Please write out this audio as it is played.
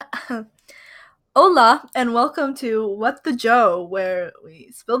Hola, and welcome to What the Joe, where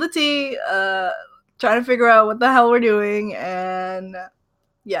we spill the tea, try to figure out what the hell we're doing, and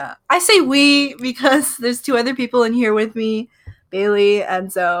yeah. I say we because there's two other people in here with me, Bailey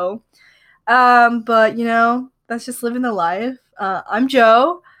and Zoe. But that's just living the life. I'm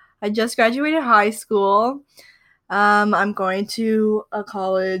Joe. I just graduated high school. I'm going to a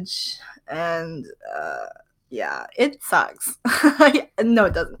college, and yeah, it sucks. No,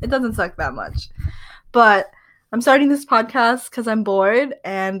 it doesn't. It doesn't suck that much. But I'm starting this podcast because I'm bored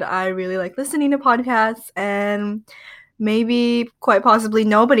and I really like listening to podcasts, and maybe, quite possibly,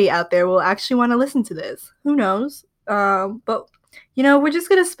 nobody out there will actually want to listen to this. Who knows? But we're just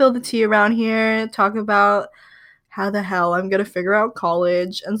going to spill the tea around here, talk about how the hell I'm going to figure out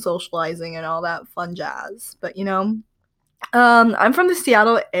college and socializing and all that fun jazz. I'm from the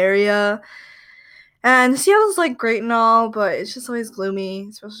Seattle area, and Seattle's like great and all, but it's just always gloomy,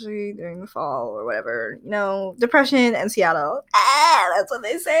 especially during the fall or whatever. Depression and Seattle. That's what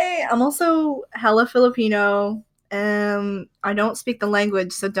they say. I'm also hella Filipino. I don't speak the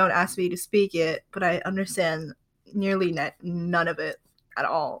language, so don't ask me to speak it, but I understand nearly none of it at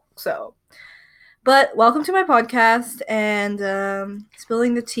all. But welcome to my podcast and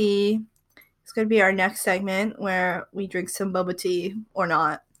spilling the tea. It's going to be our next segment where we drink some boba tea or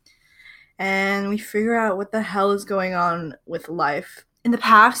not, and we figure out what the hell is going on with life in the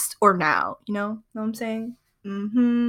past or now. You know what I'm saying? Mm-hmm.